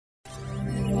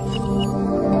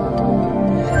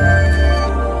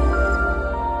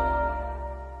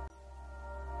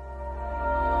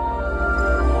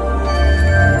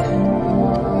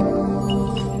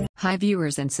Hi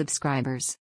viewers and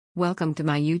subscribers. Welcome to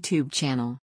my YouTube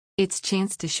channel. It's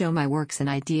chance to show my works and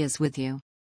ideas with you.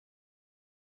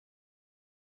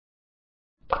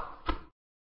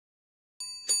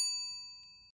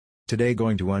 Today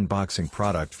going to unboxing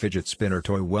product fidget spinner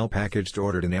toy well packaged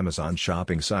ordered in Amazon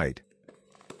shopping site.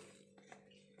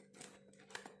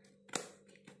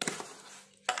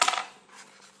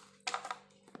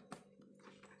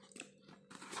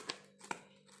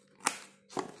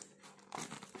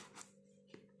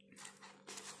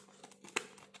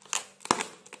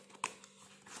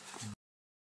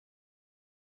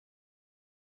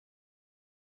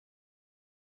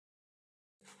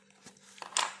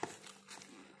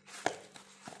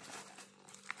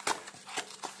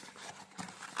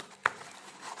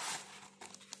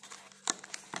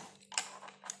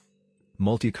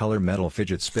 Multicolor metal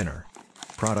fidget spinner.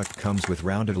 Product comes with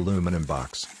rounded aluminum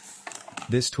box.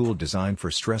 This tool designed for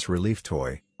stress relief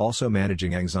toy, also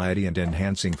managing anxiety and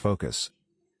enhancing focus.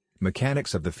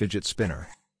 Mechanics of the fidget spinner.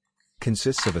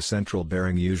 Consists of a central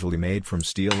bearing usually made from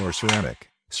steel or ceramic,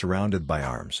 surrounded by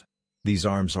arms. These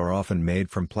arms are often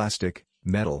made from plastic,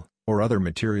 metal, or other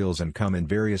materials and come in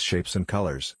various shapes and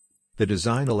colors. The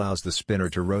design allows the spinner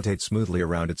to rotate smoothly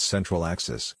around its central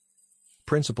axis.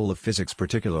 Principle of physics,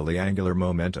 particularly angular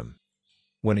momentum.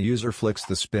 When a user flicks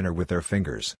the spinner with their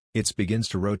fingers, it begins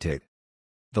to rotate.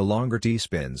 The longer T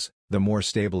spins, the more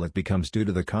stable it becomes due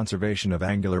to the conservation of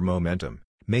angular momentum,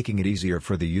 making it easier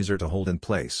for the user to hold in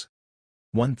place.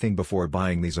 One thing before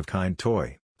buying these of-kind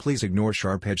toy, please ignore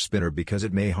sharp edge spinner because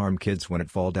it may harm kids when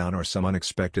it fall down or some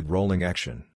unexpected rolling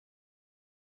action.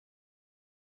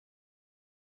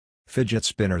 Fidget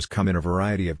spinners come in a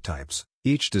variety of types,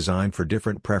 each designed for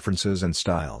different preferences and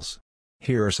styles.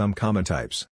 Here are some common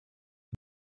types.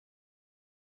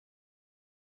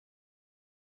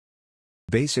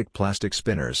 Basic plastic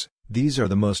spinners. These are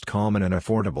the most common and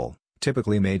affordable,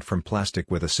 typically made from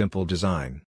plastic with a simple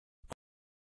design.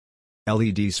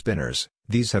 LED spinners.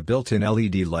 These have built-in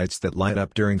LED lights that light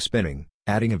up during spinning,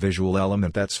 adding a visual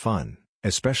element that's fun,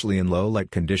 especially in low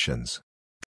light conditions.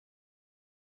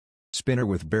 Spinner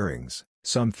with bearings.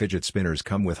 Some fidget spinners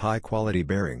come with high-quality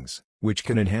bearings, which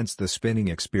can enhance the spinning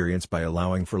experience by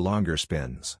allowing for longer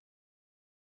spins.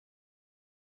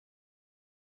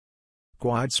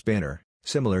 Quad spinner,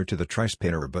 similar to the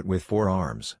tri-spinner but with 4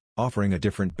 arms, offering a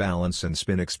different balance and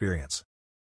spin experience.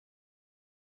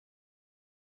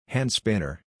 Hand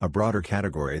spinner, a broader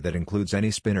category that includes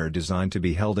any spinner designed to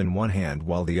be held in one hand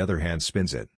while the other hand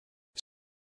spins it.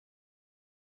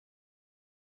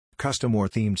 Custom or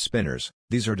themed spinners.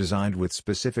 These are designed with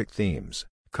specific themes,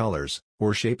 colors,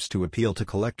 or shapes to appeal to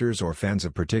collectors or fans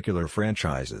of particular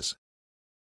franchises.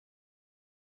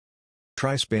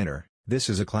 Tri-spinner.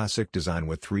 This is a classic design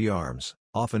with 3 arms,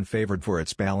 often favored for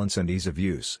its balance and ease of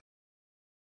use.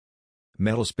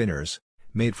 Metal spinners.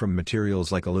 Made from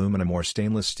materials like aluminum or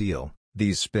stainless steel,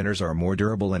 these spinners are more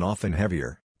durable and often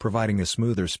heavier, providing a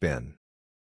smoother spin.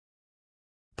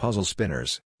 Puzzle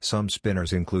spinners. Some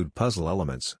spinners include puzzle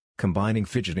elements, combining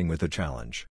fidgeting with a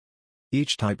challenge.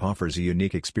 Each type offers a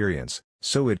unique experience,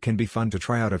 so it can be fun to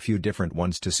try out a few different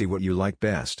ones to see what you like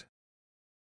best.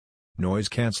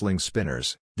 Noise-canceling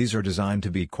spinners. These are designed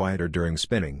to be quieter during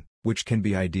spinning, which can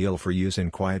be ideal for use in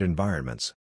quiet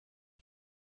environments.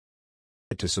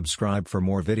 To subscribe for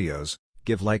more videos,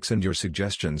 give likes and your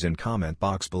suggestions in comment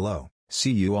box below.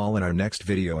 See you all in our next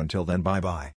video. Until then, bye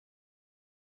bye.